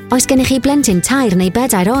gweithio? Oes gennych chi blentyn tair neu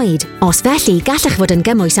 4 oed? Os felly, gallech fod yn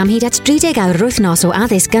gymwys am hyd at 30 awr yr wythnos o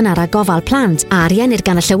addysg gynnar a gofal plant a ariennir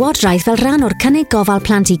gan y Llywodraeth fel rhan o'r cynnig gofal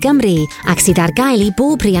plant i Gymru, ac sydd ar gael i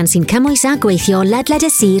bob riant sy'n cymwys a gweithio ledled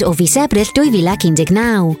y sir o fis Ebrill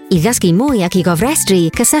 2019. I ddysgu mwy ac i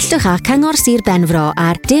gofrestru, cysylltwch â Cyngor Sir Benfro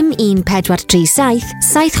ar dim 1437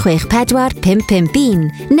 764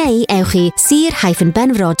 551 neu ewch i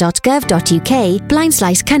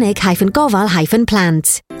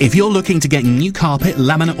sir-benfro.gov.uk/cynnig-gofal-plant. If you're looking to get new carpet,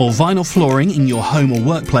 laminate or vinyl flooring in your home or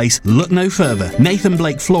workplace, look no further. Nathan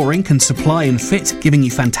Blake Flooring can supply and fit, giving you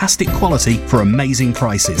fantastic quality for amazing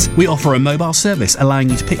prices. We offer a mobile service allowing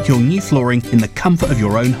you to pick your new flooring in the comfort of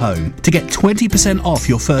your own home. To get 20% off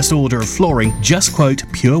your first order of flooring, just quote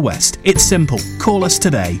Pure West. It's simple. Call us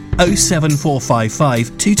today,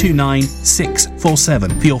 07455 229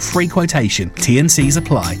 647 for your free quotation. T&Cs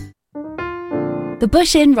apply. The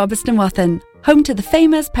Bush Inn, Robertson Wathen, home to the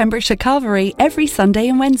famous Pembrokeshire Carvery every Sunday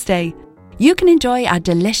and Wednesday. You can enjoy our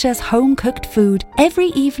delicious home-cooked food every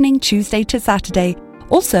evening, Tuesday to Saturday.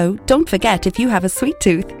 Also, don't forget, if you have a sweet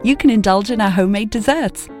tooth, you can indulge in our homemade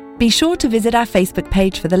desserts. Be sure to visit our Facebook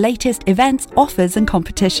page for the latest events, offers and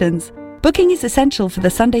competitions. Booking is essential for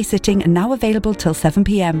the Sunday sitting and now available till 7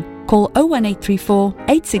 p.m. Call 01834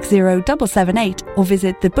 860 778 or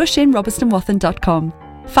visit thebushinrobertsonwathen.com.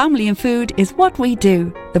 Family and food is what we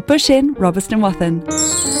do. The Bush Inn, Robertson Wathen.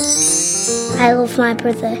 I love my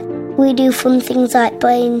brother. We do fun things like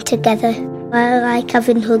playing together. I like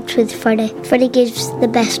having hugs with Freddie. Freddie gives the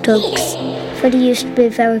best hugs. Freddie used to be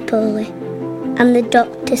very poorly, and the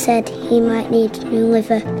doctor said he might need a new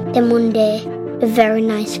liver. Then one day, a very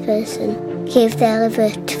nice person gave their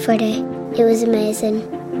liver to Freddie. It was amazing.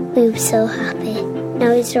 We were so happy.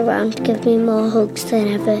 Now he's around to give me more hugs than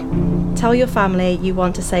ever. Tell your family you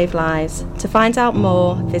want to save lives. To find out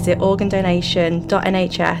more, visit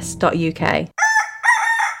organdonation.nhs.uk.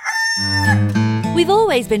 We've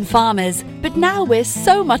always been farmers, but now we're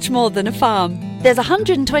so much more than a farm. There's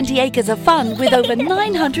 120 acres of fun with over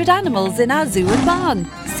 900 animals in our zoo and barn.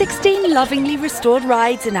 16 lovingly restored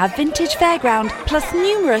rides in our vintage fairground, plus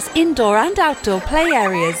numerous indoor and outdoor play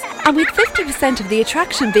areas. And with 50% of the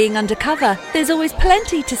attraction being undercover, there's always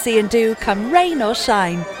plenty to see and do come rain or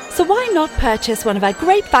shine. So why not purchase one of our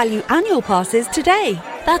great value annual passes today?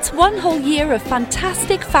 That's one whole year of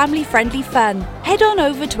fantastic family-friendly fun. Head on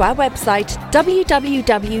over to our website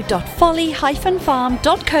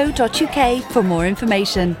www.folly-farm.co.uk for more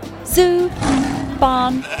information. Zoo,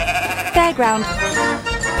 barn, fairground,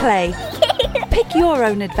 play. Pick your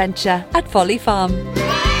own adventure at Folly Farm.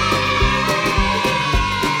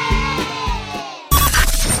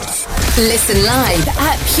 Listen live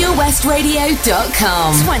at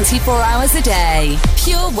purewestradio.com. 24 hours a day.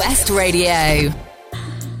 Pure West Radio.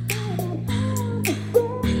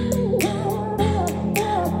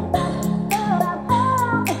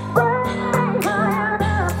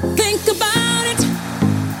 Think about it.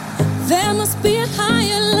 There must be a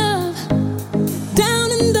higher love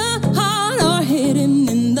down in the heart or hidden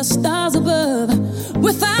in the stars above.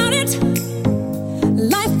 Without it,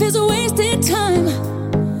 life is a wasted time.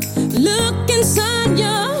 Look inside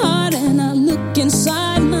your heart and I look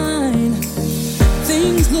inside mine.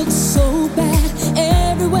 Things look so bad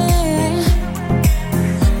everywhere.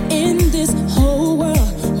 In this whole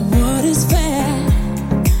world, what is fair?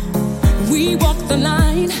 We walk the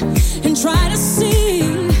line and try to see,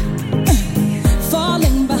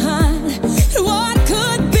 falling behind what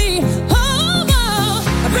could be. Oh, oh,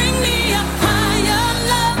 bring me a higher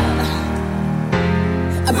love.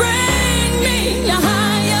 Bring me a higher.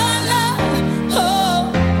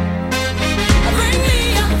 Bring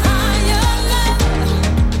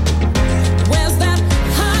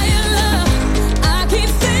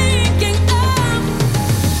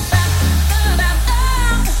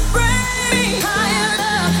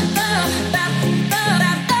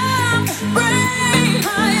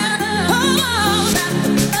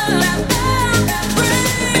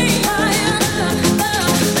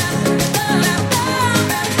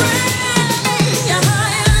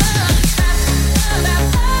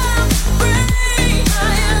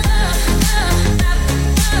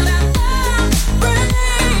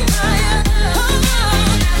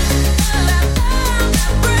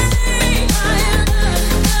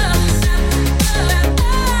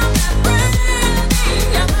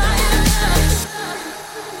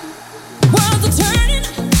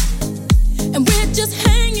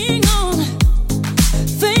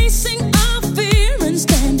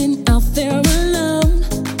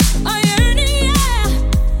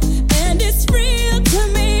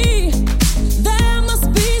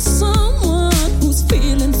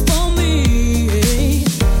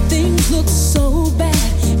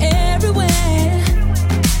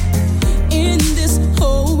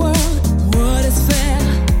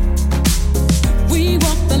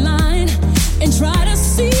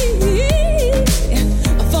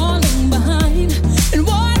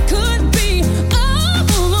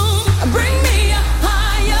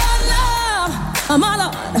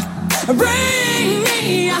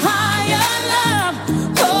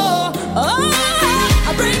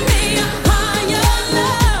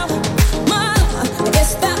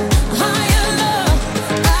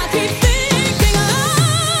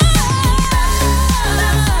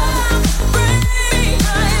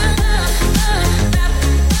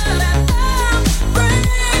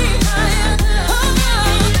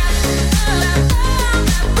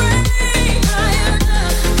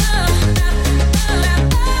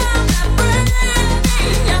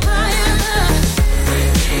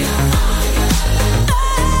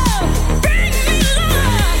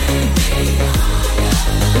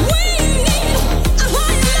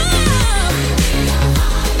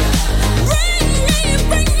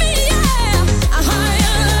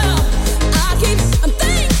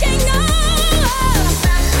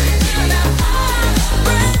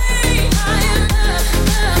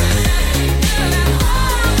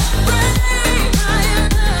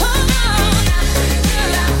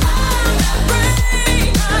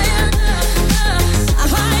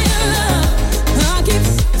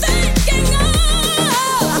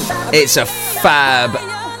It's a fab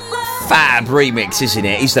remix, isn't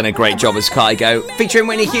it? He's done a great job as Kygo, featuring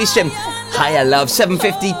Whitney Houston. Hiya Love,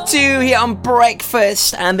 7:52 here on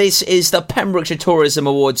Breakfast, and this is the Pembrokeshire Tourism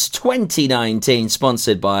Awards 2019,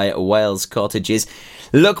 sponsored by Wales Cottages.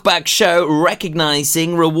 Look back show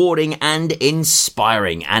recognising, rewarding and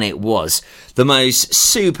inspiring, and it was the most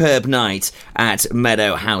superb night at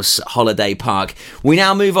Meadow House Holiday Park. We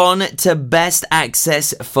now move on to Best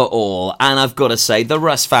Access for All, and I've got to say the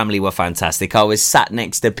Russ family were fantastic. I was sat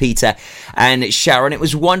next to Peter and Sharon. It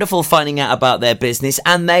was wonderful finding out about their business,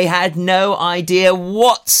 and they had no idea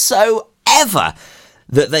whatsoever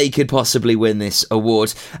that they could possibly win this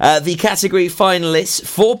award. The category finalists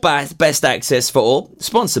for Best Access for All,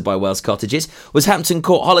 sponsored by Wales Cottages, was Hampton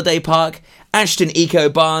Court Holiday Park, Ashton Eco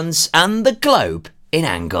Barns and the Globe in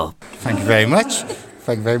Angle. Thank you very much.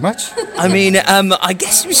 Thank you very much. I mean, I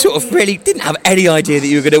guess we sort of really didn't have any idea that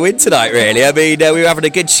you were going to win tonight, really. I mean, we were having a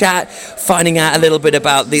good chat, finding out a little bit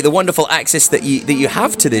about the wonderful access that you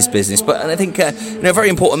have to this business, but I think a very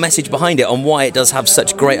important message behind it on why it does have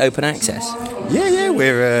such great open access. Yeah,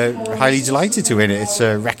 we're highly delighted to win it. It's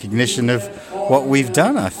a recognition of what we've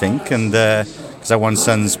done, I think, and because our one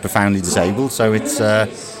son's profoundly disabled, so it's a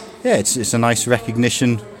nice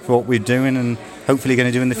recognition for what we're doing and hopefully going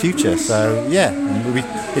to do in the future. So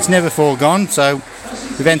it's never foregone. So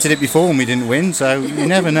we've entered it before and we didn't win, so you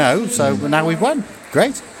never know. So now we've won.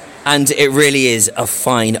 Great. And it really is a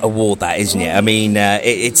fine award, that, isn't it? I mean,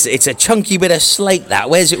 it's a chunky bit of slate, that.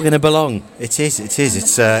 Where's it going to belong? It is.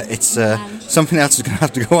 It's something else is going to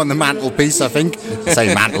have to go on the mantelpiece, I think. I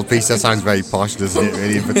say mantelpiece, that sounds very posh, doesn't it,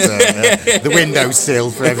 really? But the windowsill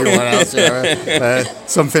for everyone else.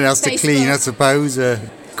 Something else to clean, I suppose.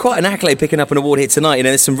 Quite an accolade picking up an award here tonight.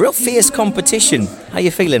 There's some real fierce competition. How are you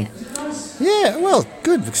feeling? Yeah, well,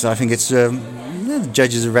 good, because I think it's the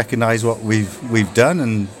judges have recognised what we've done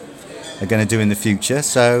and are going to do in the future.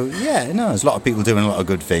 So there's a lot of people doing a lot of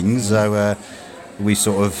good things. So we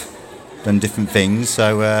sort of done different things.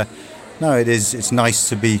 So it's nice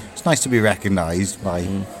to be recognised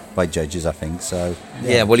by judges, I think. So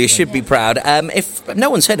yeah, well, you should be proud. If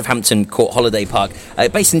no one's heard of Hampton Court Holiday Park,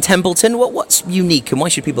 based in Templeton, what's unique and why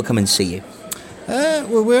should people come and see you?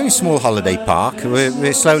 Well, we're a small holiday park.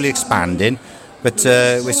 We're slowly expanding, but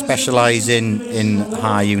we're specialising in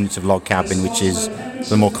high units of log cabin, which is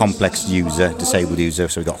the more complex disabled user.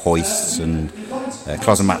 So we've got hoists and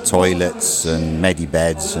closet mat toilets and medi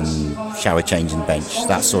beds and shower changing bench,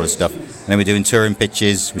 that sort of stuff. And then we're doing touring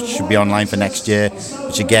pitches, which should be online for next year,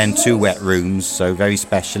 which again, 2 wet rooms, so very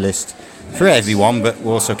specialist for everyone, but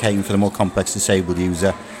we're also catering for the more complex disabled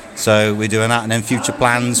user. So we're doing that, and then future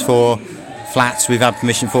plans for flats we've had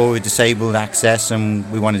permission for with disabled access, and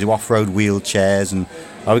we want to do off-road wheelchairs, and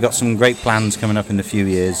we've got some great plans coming up in a few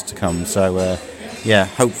years to come. So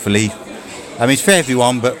hopefully, I mean, it's for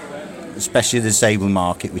everyone, but especially the disabled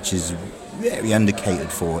market, which is very undercatered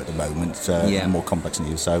for at the moment, more complex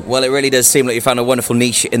news. So, well, it really does seem like you found a wonderful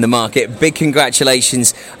niche in the market. Big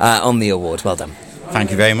congratulations on the award. Well done. Thank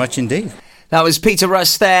you very much indeed. That was Peter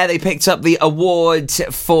Russ there. They picked up the award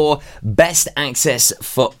for Best Access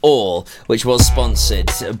for All, which was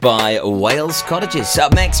sponsored by Wales Cottages.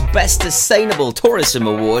 Up next, Best Sustainable Tourism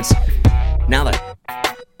Awards. Now though,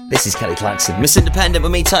 this is Kelly Clarkson. Miss Independent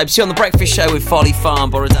with me, Type C on The Breakfast Show with Folly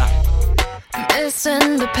Farm, Borada. Miss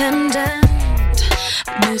Independent,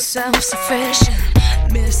 Miss Self-Sufficient,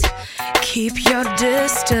 Miss Keep Your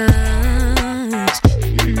Distance,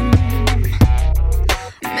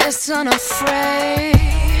 Miss Unafraid,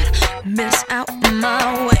 Miss Out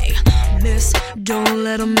My Way, Miss Don't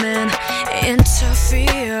Let a Man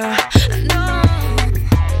Interfere, no,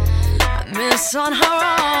 Miss On Her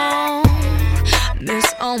Own,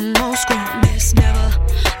 Miss Almost Grown, Miss Never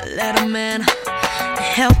Let a Man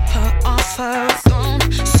Help her off her throne.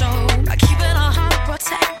 So by keeping her heart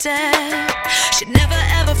protected, she'd never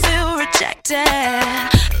ever feel rejected.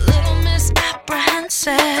 Little Miss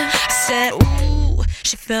Apprehensive said, ooh,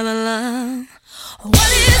 she fell in love. What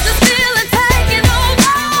is this feeling taking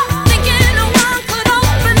over? Thinking no one could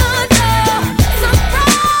open the door.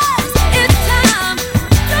 Surprise, it's time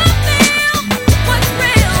to feel what's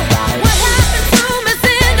real. What happened to Miss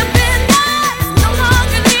Independence? No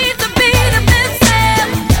longer need to be defensive.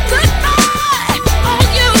 Goodbye, on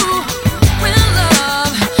you when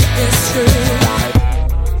love is true.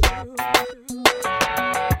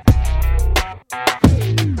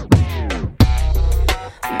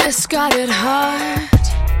 Miss got it hard,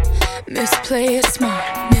 Miss play it smart,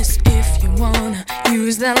 Miss if you wanna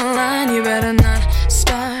use that line, you better not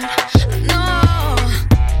start, no.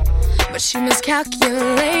 But she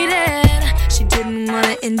miscalculated, she didn't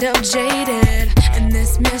wanna end up jaded, and And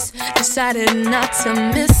this miss decided not to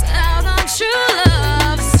miss out on true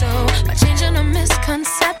love. So by changing her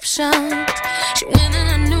misconception, she went in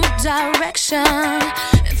a new direction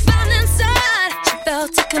and found inside she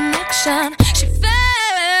felt a connection. She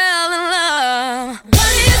fell in love.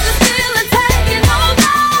 What is the feeling taking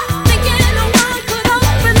over? Thinking no one could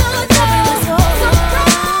open the door.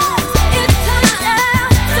 Surprise, it's time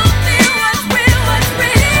to feel what's real, what's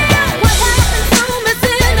real. What happened to Miss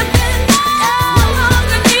Independent? No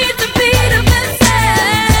longer need to be defensive.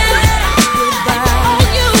 Goodbye.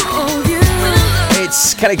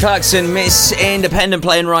 It's Kelly Clarkson, Miss Independent,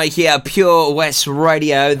 playing right here at Pure West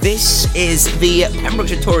Radio. This is the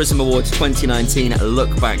Pembrokeshire Tourism Awards 2019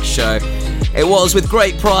 Look Back Show. It was with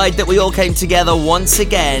great pride that we all came together once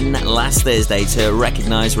again last Thursday to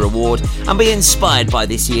recognise, reward and be inspired by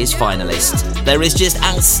this year's finalists. There is just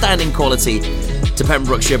outstanding quality to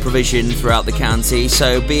Pembrokeshire provision throughout the county,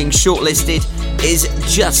 so being shortlisted is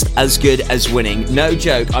just as good as winning. No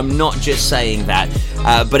joke, I'm not just saying that,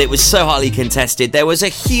 but it was so highly contested. There was a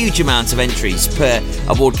huge amount of entries per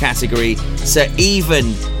award category, so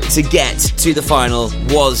even to get to the final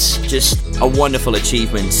was just a wonderful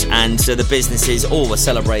achievement, and so the businesses all were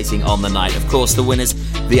celebrating on the night. Of course, the winners,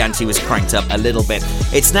 the ante was cranked up a little bit.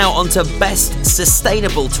 It's now on to Best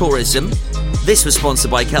Sustainable Tourism. This was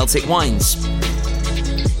sponsored by Celtic Wines.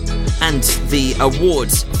 And the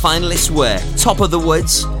awards finalists were Top of the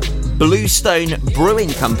Woods, Bluestone Brewing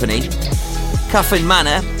Company, Cuffin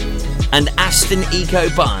Manor and Aston Eco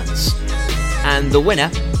Barns. And the winner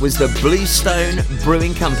was the Bluestone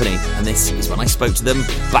Brewing Company. And this is when I spoke to them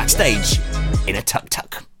backstage in a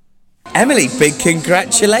tuk-tuk. Emily, big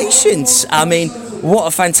congratulations. I mean, what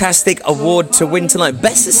a fantastic award to win tonight.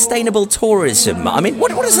 Best Sustainable Tourism. I mean, what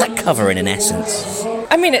does that cover in essence?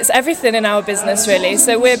 I mean, it's everything in our business, really.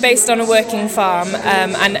 So we're based on a working farm,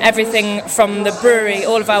 and everything from the brewery,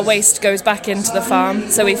 all of our waste goes back into the farm.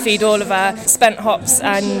 So we feed all of our spent hops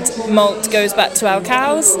and malt goes back to our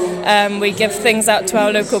cows. We give things out to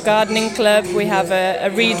our local gardening club. We have a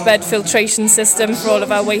reed bed filtration system for all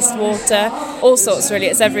of our wastewater. All sorts, really.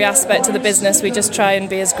 It's every aspect of the business. We just try and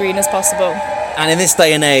be as green as possible. And in this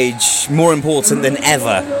day and age, more important than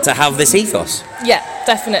ever to have this ethos. Yeah,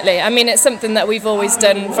 definitely. I mean, it's something that we've always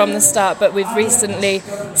done from the start, but we've recently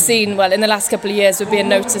seen, well, in the last couple of years, we're being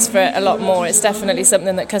noticed for it a lot more. It's definitely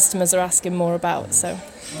something that customers are asking more about, so...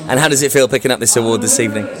 And how does it feel picking up this award this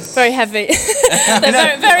evening? Very heavy.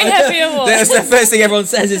 They're very heavy awards. That's the first thing everyone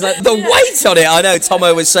says is like, the weight on it. I know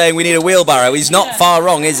Tomo was saying we need a wheelbarrow. He's not far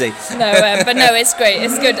wrong, is he? No, but no, it's great.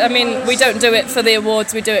 It's good. I mean, we don't do it for the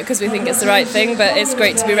awards. We do it because we think it's the right thing, but it's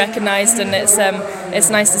great to be recognised, and it's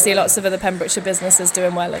nice to see lots of other Pembrokeshire businesses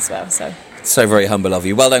doing well as well, so... So very humble of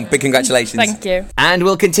you. Well done. Big congratulations. Thank you. And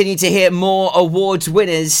we'll continue to hear more awards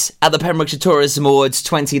winners at the Pembrokeshire Tourism Awards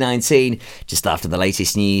 2019 just after the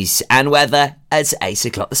latest news and weather at 8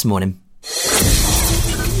 o'clock this morning.